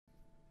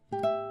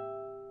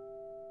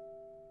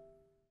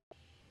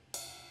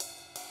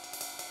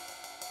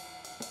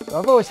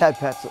I've always had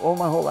pets. All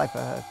my whole life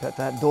I had pets.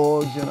 I had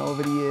dogs, you know,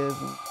 over the years.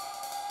 And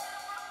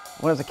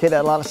when I was a kid, I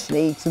had a lot of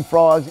snakes and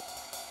frogs.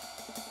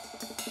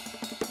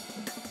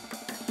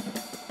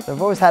 So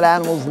I've always had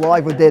animals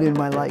live or dead in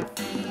my life.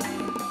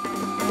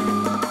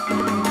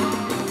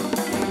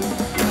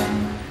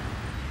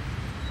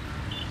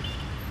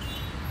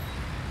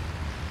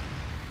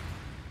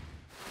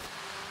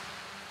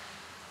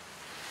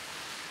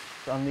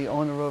 I'm the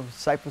owner of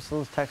Cypress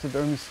Hill's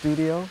Taxidermy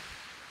Studio.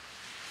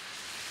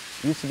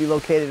 It used to be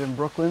located in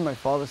Brooklyn. My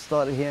father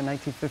started here in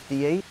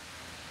 1958.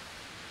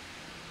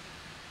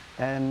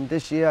 And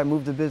this year I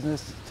moved the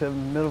business to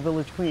Middle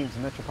Village, Queens,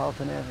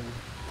 Metropolitan Avenue.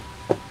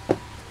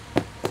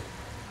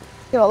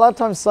 You know, a lot of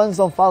times sons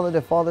don't follow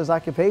their father's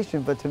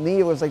occupation, but to me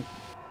it was like,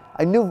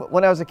 I knew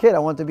when I was a kid I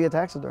wanted to be a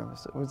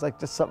taxidermist. It was like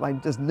just something I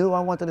just knew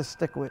I wanted to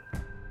stick with.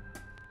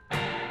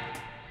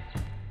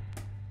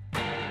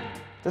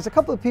 There's a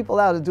couple of people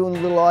out there doing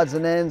little odds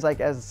and ends, like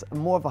as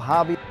more of a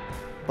hobby.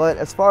 But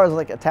as far as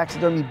like a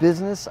taxidermy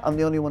business, I'm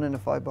the only one in the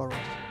 5 boroughs.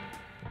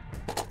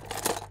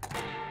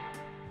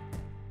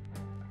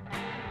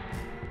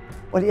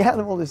 When the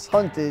animal is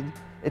hunted,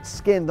 it's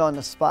skinned on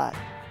the spot.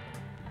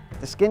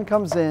 The skin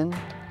comes in,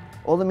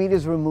 all the meat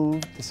is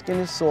removed, the skin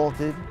is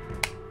salted.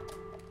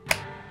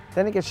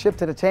 Then it gets shipped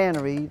to the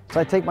tannery. So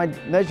I take my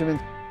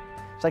measurements,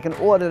 so I can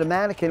order the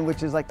mannequin,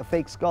 which is like the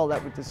fake skull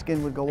that the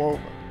skin would go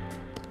over.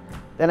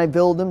 Then I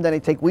build them, then they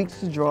take weeks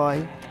to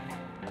dry,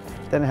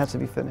 then it has to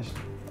be finished.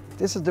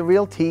 This is the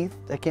real teeth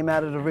that came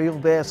out of the real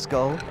bear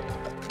skull.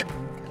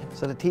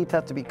 So the teeth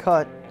have to be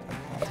cut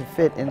to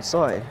fit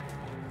inside.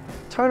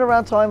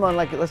 Turnaround time on,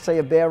 like, let's say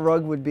a bear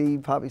rug would be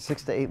probably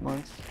 6 to 8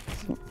 months.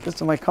 This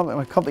is my company.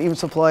 My company even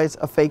supplies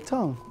a fake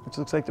tongue, which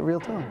looks like the real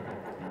tongue.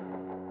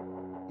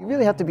 You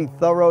really have to be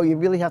thorough. You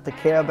really have to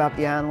care about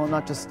the animal,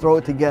 not just throw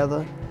it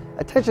together.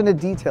 Attention to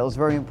detail is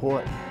very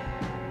important.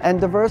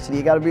 And diversity,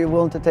 you got to be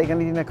willing to take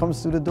anything that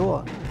comes through the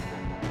door.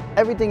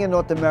 Everything in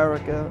North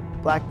America,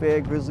 black bear,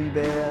 grizzly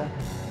bear,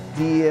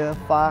 deer,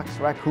 fox,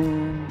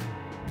 raccoon,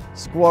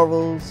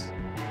 squirrels.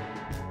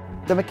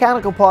 The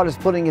mechanical part is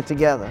putting it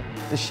together.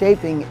 The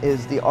shaping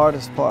is the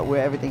artist part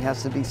where everything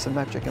has to be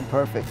symmetric and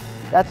perfect.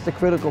 That's the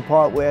critical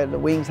part where the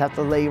wings have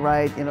to lay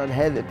right, you know, the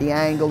head at the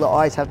angle, the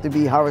eyes have to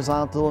be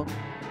horizontal.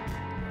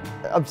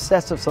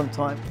 Obsessive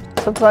sometimes.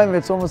 Sometimes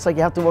it's almost like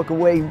you have to walk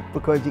away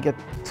because you get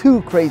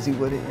too crazy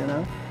with it, you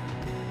know?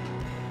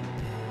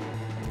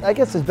 I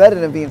guess it's better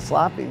than being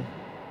sloppy.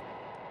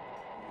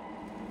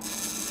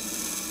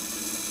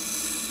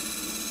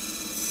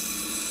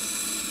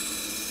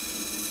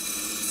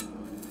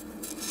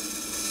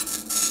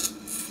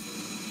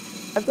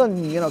 I've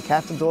done, you know,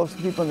 cats and dogs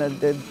for people, and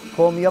they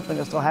call me up and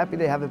they're so happy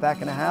they have it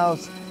back in the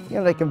house. You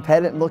know, they can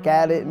pet it and look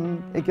at it,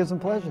 and it gives them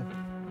pleasure.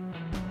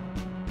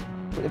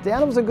 But if the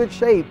animal's in good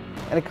shape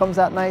and it comes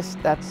out nice,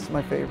 that's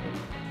my favorite.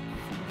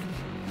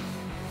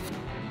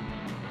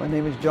 My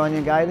name is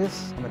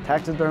Youngaitis. I'm a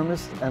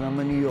taxidermist and I'm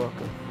a New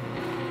Yorker.